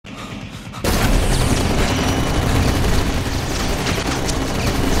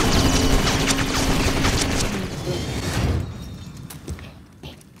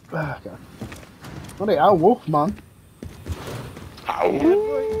Bloody hell, wolf, man. Ow.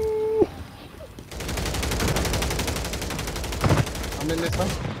 I'm in this one.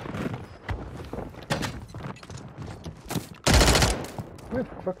 Where the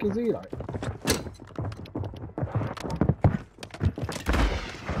fuck is he, like?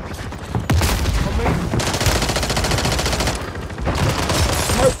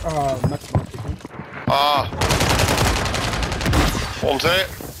 Nope. Oh, that's not it. Ah. Want it?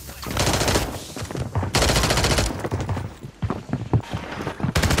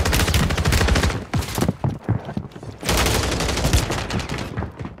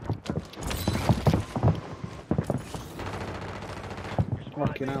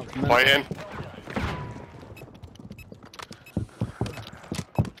 Fucking out. Waiting.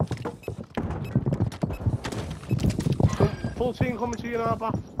 Full team coming to you now,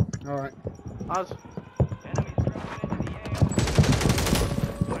 Bath. Alright. As.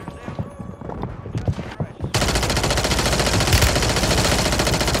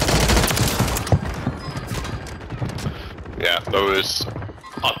 Yeah, there's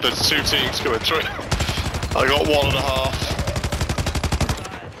two teams coming through. I got 1.5.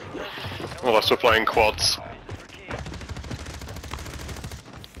 Unless we're playing quads.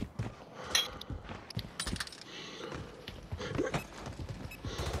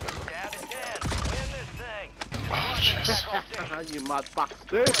 Oh, jeez. You mad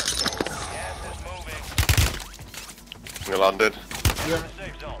bastard. You landed. Yeah.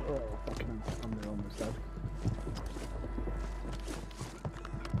 Oh, fucking hell. I'm almost dead.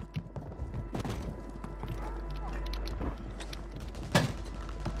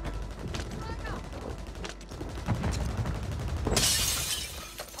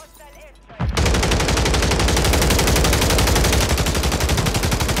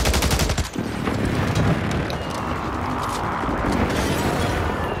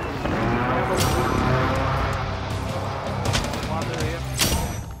 Ladder here.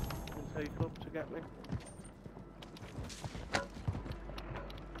 Can take up to get me.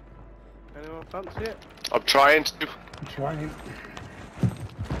 Anyone fancy it? I'm trying to. I'm trying.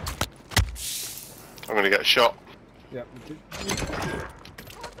 I'm gonna get shot. Yeah.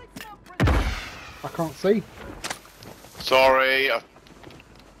 I can't see. Sorry.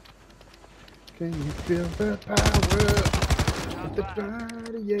 Can you feel the power of the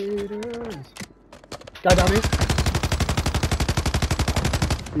gladiators? Guy down here.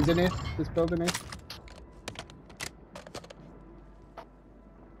 He's in here. This building here.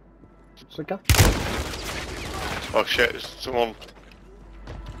 Sucker. Oh shit, there's someone.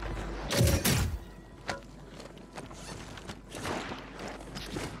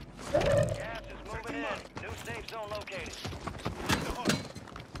 Gas is moving in. New safe zone located.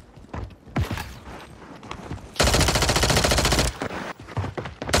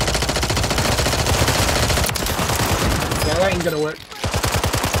 Yeah, that ain't gonna work.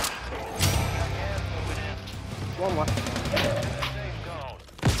 One left. Safe zone.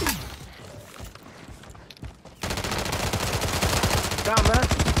 Down there.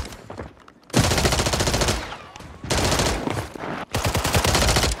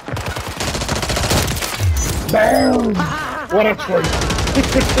 Bam! What a treat.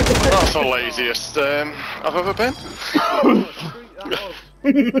 That's the laziest I've ever been.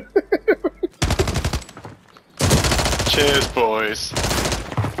 Cheers, boys.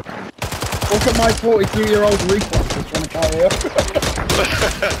 Look at my 42-year-old reflexes trying to carry up.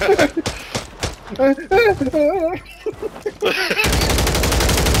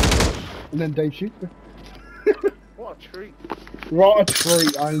 And then Dave shoots me. What a treat. What a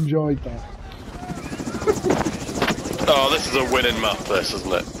treat, I enjoyed that. Oh, this is a winning map, this,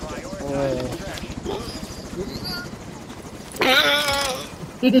 isn't it? Ah!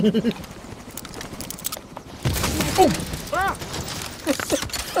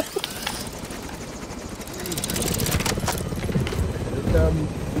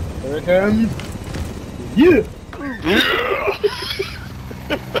 Here it comes. Yeah!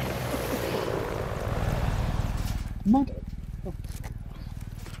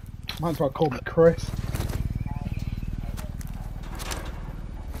 Might as well call me Chris.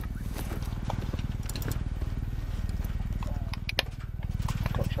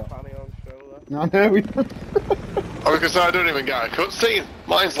 Got shot. Fanny on shoulder. I know. I was gonna say, I don't even get a cutscene.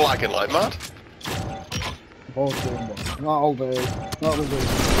 Mine's lagging like mad. Not all day. Not all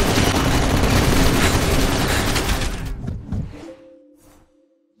day.